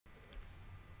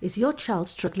Is your child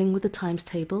struggling with the times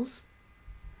tables?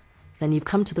 Then you've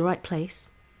come to the right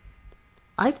place.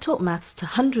 I've taught maths to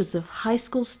hundreds of high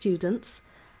school students,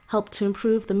 helped to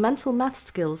improve the mental math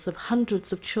skills of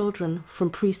hundreds of children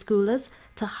from preschoolers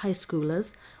to high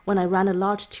schoolers when I ran a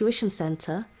large tuition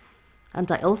centre,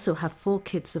 and I also have 4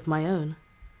 kids of my own.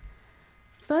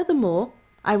 Furthermore,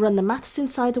 I run the Maths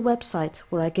Insider website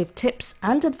where I give tips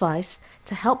and advice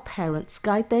to help parents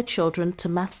guide their children to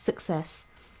maths success,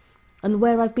 and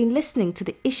where I've been listening to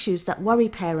the issues that worry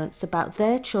parents about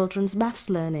their children's maths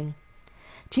learning.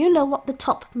 Do you know what the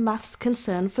top maths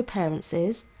concern for parents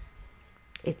is?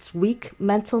 It's weak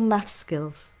mental math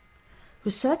skills.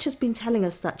 Research has been telling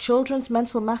us that children's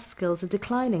mental math skills are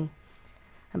declining,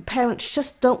 and parents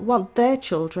just don't want their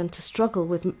children to struggle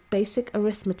with basic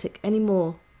arithmetic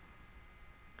anymore.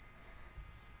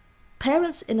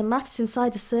 Parents in a Maths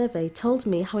Insider survey told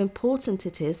me how important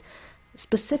it is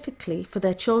specifically for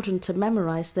their children to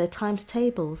memorize their times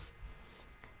tables.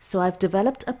 So I've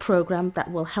developed a program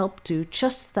that will help do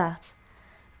just that.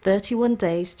 31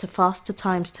 days to faster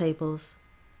times tables.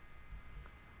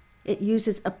 It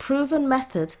uses a proven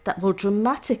method that will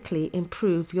dramatically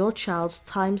improve your child's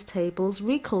times tables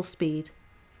recall speed.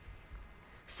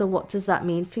 So what does that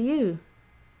mean for you?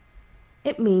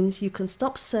 It means you can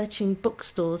stop searching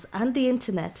bookstores and the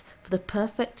internet for the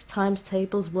perfect times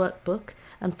tables workbook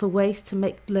and for ways to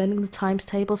make learning the times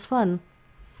tables fun.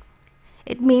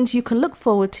 It means you can look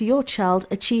forward to your child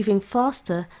achieving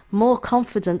faster, more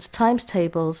confident times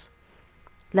tables.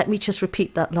 Let me just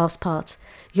repeat that last part.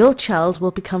 Your child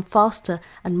will become faster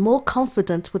and more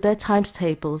confident with their times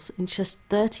tables in just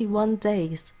 31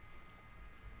 days.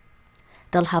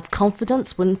 They'll have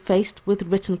confidence when faced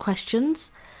with written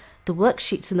questions. The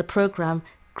worksheets in the program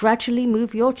gradually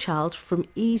move your child from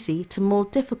easy to more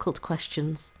difficult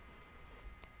questions.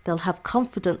 They'll have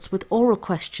confidence with oral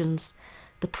questions.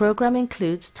 The program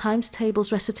includes times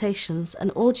tables recitations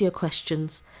and audio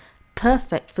questions,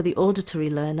 perfect for the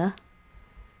auditory learner.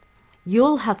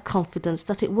 You'll have confidence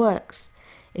that it works.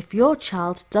 If your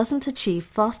child doesn't achieve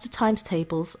faster times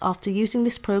tables after using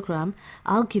this program,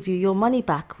 I'll give you your money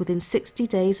back within 60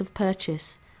 days of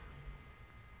purchase.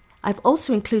 I've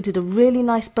also included a really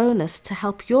nice bonus to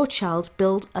help your child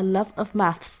build a love of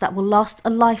maths that will last a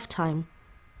lifetime.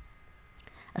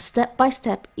 A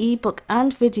step-by-step ebook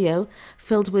and video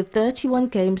filled with 31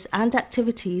 games and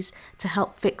activities to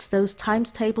help fix those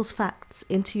times tables facts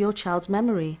into your child's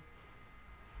memory.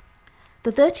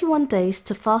 The 31 Days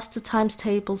to Faster Times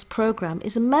Tables program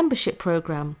is a membership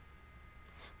program.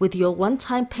 With your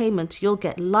one-time payment, you'll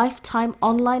get lifetime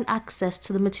online access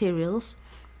to the materials,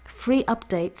 free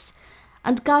updates,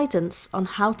 and guidance on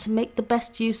how to make the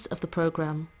best use of the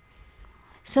program.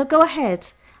 So go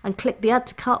ahead and click the Add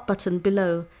to Cart button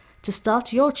below to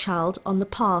start your child on the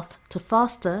path to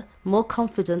faster, more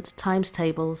confident times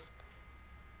tables.